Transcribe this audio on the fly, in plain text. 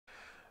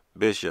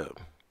Bishop.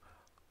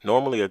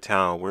 Normally a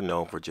town we're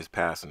known for just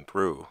passing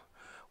through.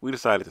 We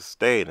decided to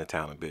stay in the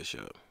town of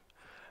Bishop.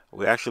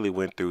 We actually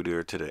went through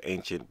there to the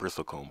ancient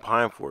bristlecone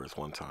pine forest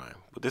one time,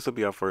 but this will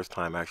be our first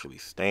time actually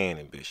staying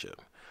in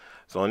Bishop.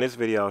 So in this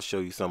video I'll show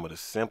you some of the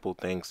simple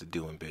things to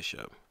do in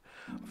Bishop,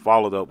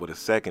 followed up with a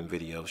second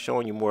video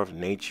showing you more of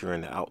nature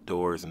and the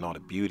outdoors and all the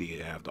beauty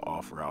it have to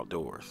offer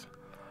outdoors.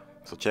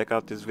 So check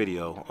out this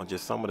video on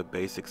just some of the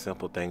basic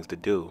simple things to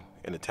do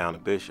in the town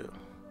of Bishop.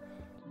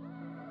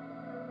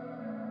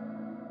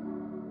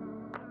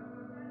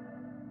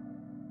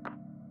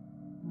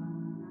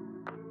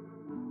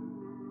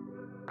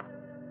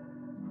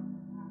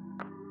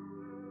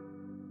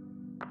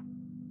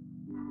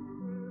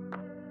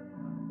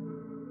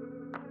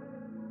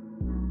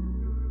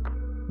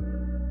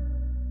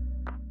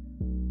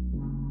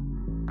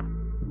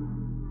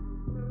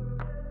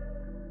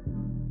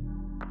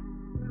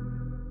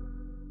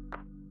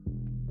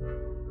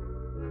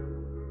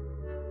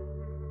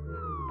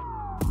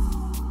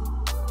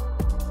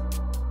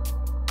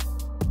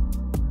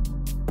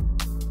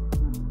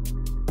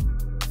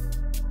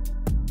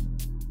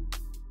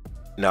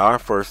 Now our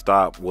first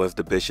stop was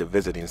the Bishop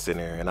Visiting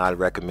Center, and I'd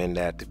recommend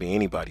that to be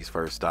anybody's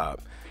first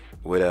stop.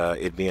 With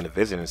it being a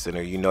visiting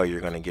center, you know you're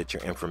going to get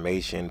your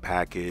information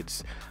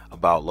packets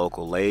about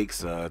local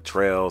lakes,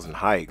 trails, and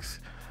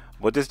hikes.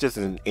 But this just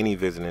isn't any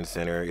visiting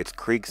center, it's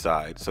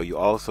creekside, so you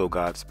also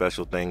got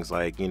special things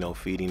like,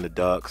 feeding the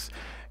ducks.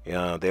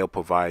 They'll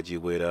provide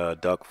you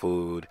with duck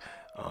food.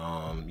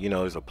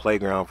 There's a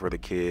playground for the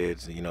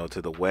kids.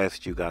 To the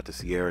west you got the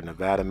Sierra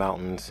Nevada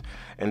mountains,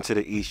 and to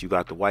the east you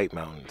got the White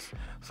Mountains.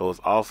 So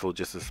it's also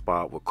just a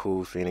spot with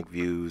cool scenic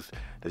views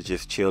to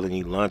just chill and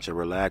eat lunch or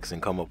relax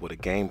and come up with a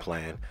game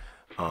plan.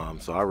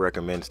 So I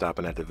recommend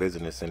stopping at the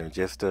visiting center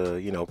just to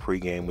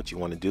pregame what you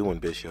want to do in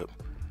Bishop.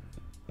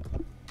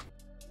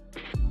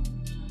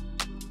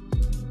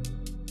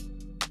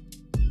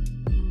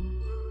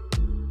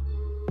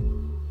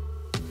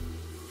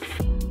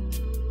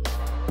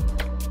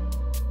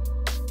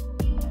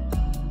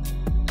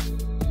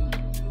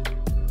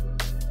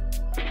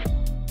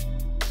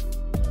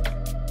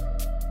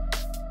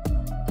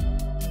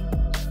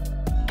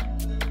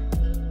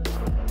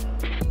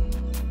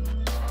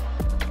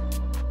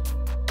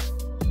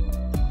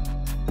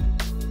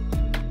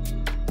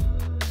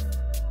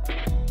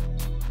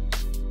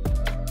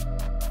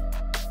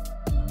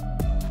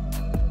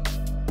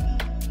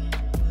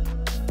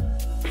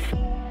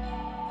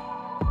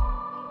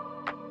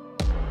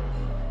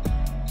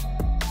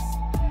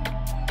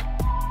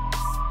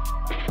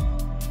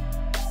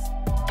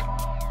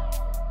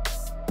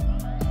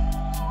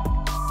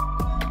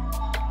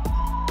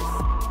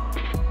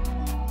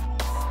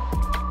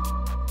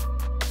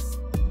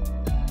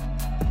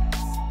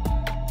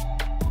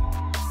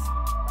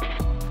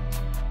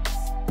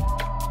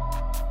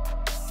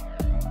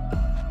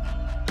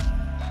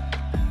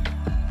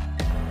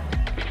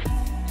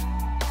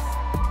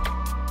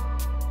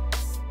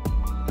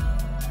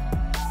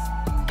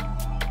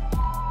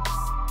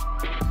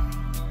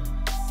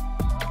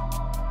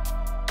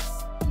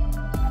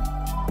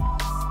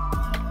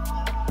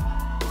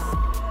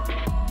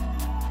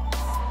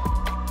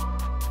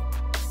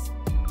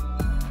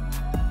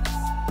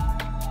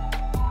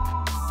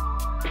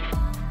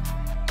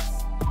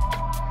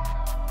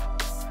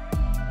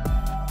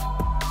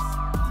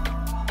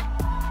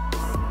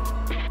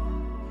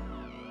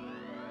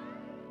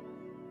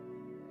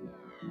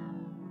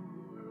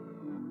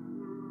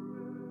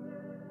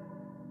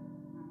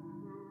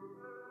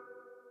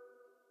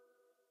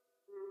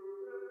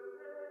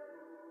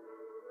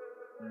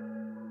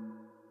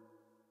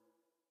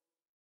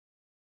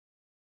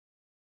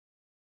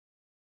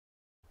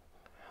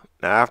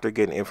 Now, after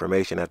getting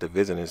information at the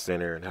visiting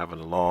center and having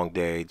a long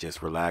day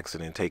just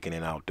relaxing and taking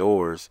it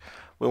outdoors,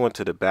 we went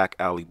to the back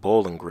alley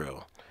bowling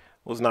grill.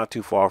 It was not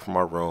too far from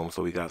our room,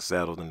 so we got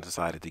settled and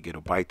decided to get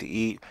a bite to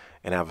eat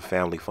and have a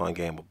family fun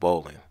game of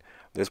bowling.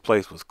 This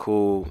place was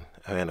cool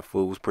and the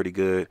food was pretty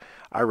good.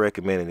 I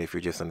recommend it if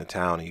you're just in the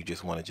town and you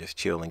just want to just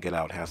chill and get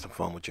out and have some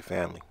fun with your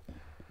family.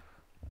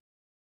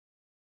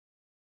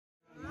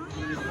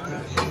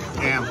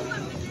 Damn.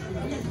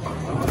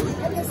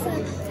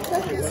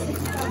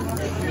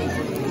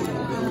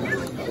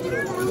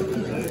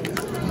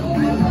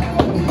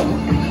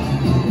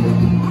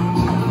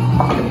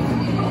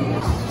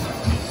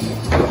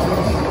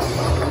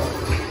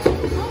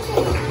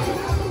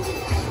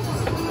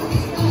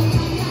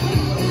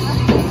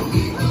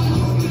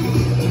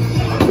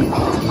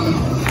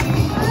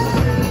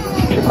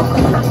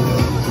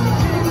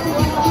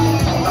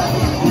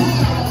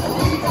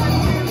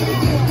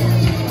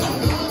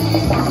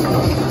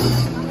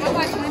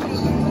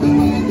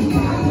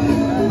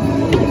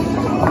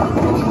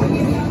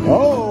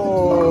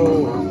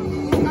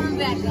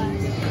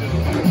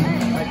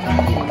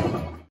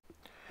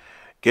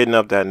 Getting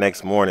up that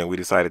next morning, we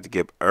decided to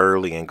get up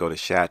early and go to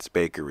Schats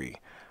Bakery,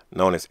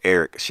 known as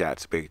Eric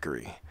Schats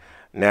Bakery.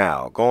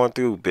 Now, going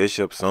through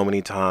Bishop so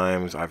many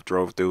times, I've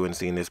drove through and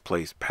seen this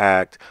place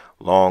packed,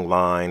 long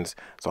lines,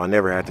 so I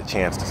never had the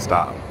chance to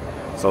stop.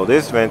 So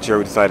this venture,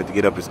 we decided to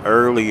get up as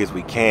early as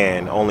we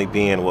can, only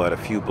being, what, a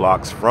few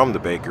blocks from the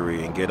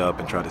bakery, and get up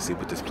and try to see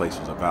what this place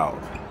was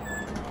about.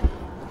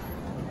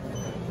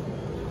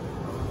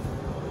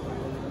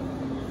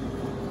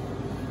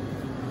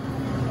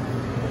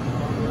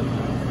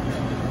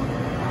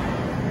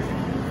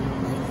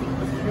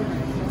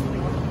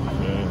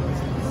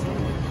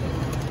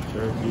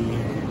 Turkey,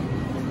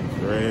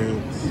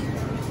 breads.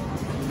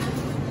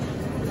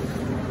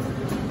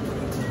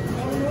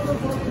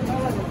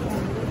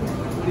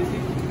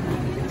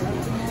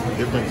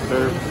 Different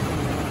syrups,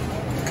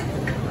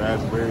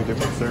 raspberry,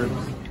 different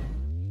syrups.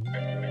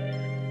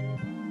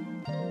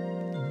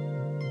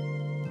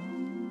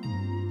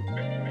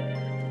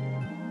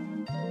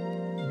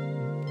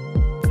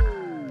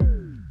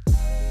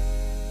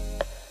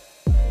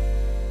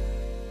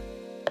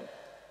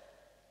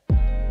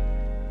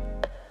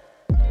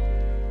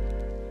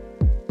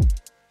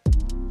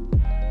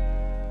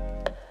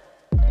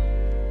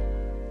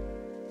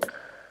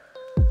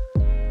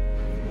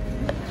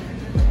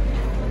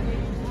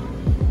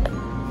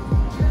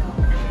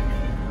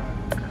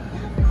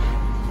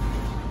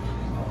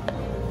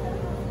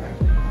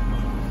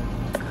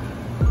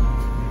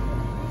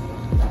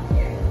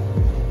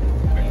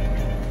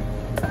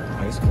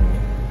 Ice cream.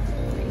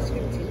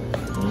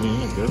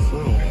 Good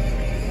food.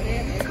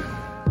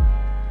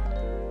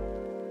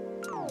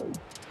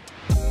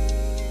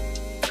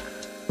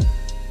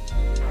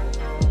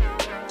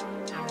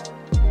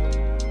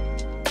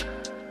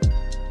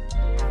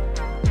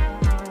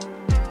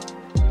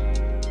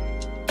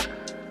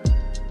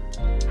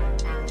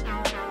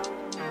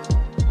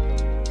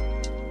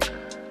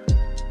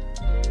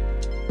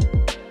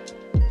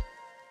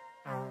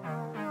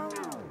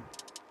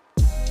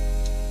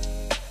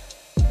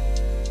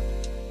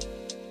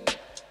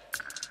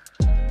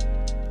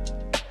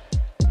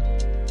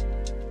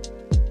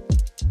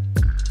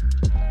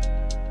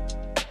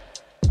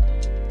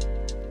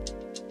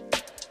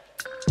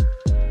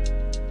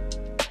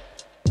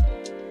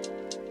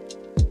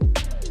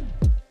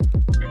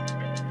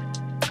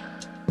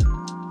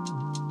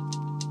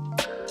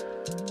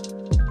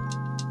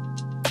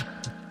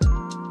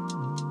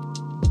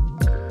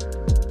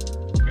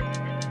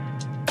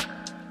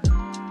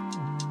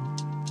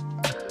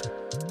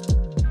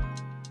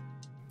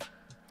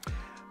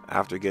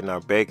 After getting our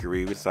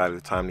bakery, we decided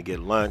it's time to get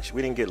lunch.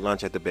 We didn't get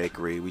lunch at the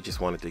bakery. We just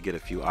wanted to get a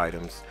few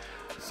items.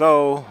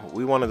 So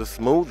we wanted a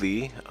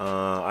smoothie.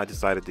 I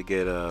decided to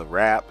get a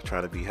wrap,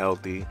 trying to be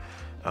healthy.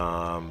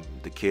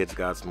 The kids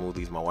got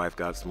smoothies, my wife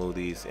got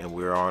smoothies, and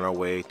we're on our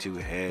way to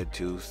head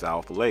to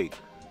South Lake.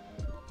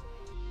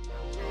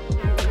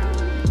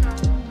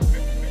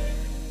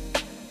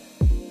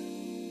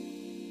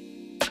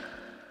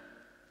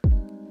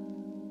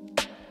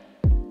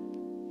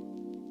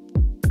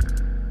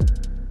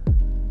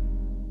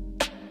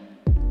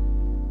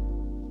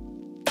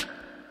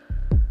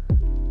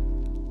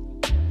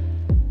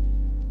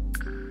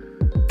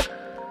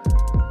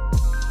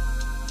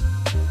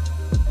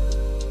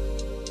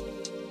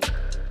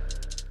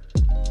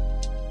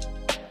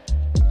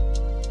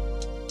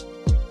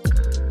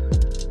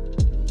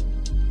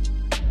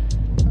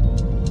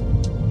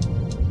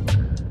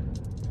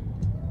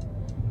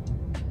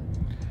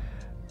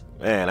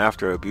 Man,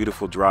 after a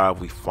beautiful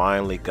drive, we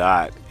finally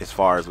got as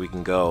far as we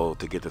can go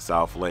to get to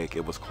South Lake.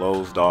 It was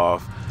closed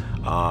off.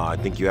 I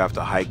think you have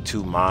to hike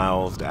 2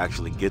 miles to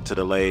actually get to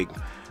the lake.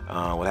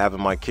 With having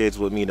my kids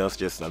with me, that's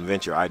just an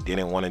adventure I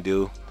didn't want to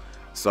do.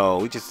 So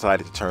we just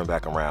decided to turn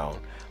back around.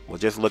 Well,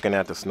 just looking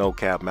at the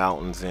snow-capped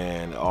mountains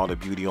and all the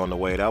beauty on the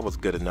way, that was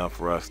good enough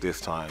for us this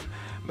time.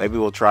 Maybe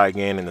we'll try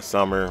again in the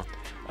summer.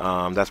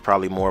 That's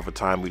probably more of a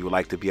time we would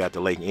like to be at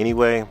the lake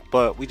anyway,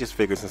 but we just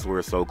figured since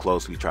we're so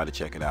close, we try to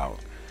check it out.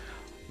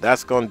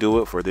 That's gonna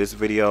do it for this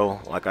video.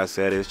 Like I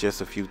said, it's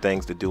just a few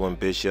things to do in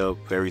Bishop,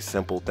 very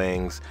simple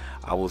things.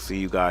 I will see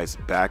you guys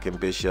back in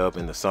Bishop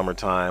in the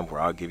summertime,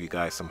 where I'll give you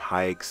guys some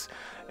hikes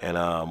and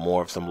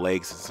more of some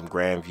lakes and some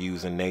grand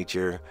views in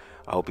nature.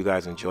 I hope you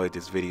guys enjoyed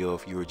this video.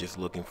 If you were just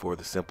looking for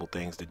the simple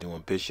things to do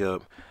in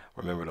Bishop,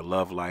 remember to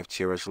love life,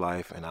 cherish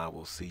life, and I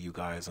will see you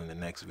guys in the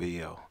next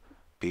video.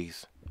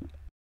 Peace.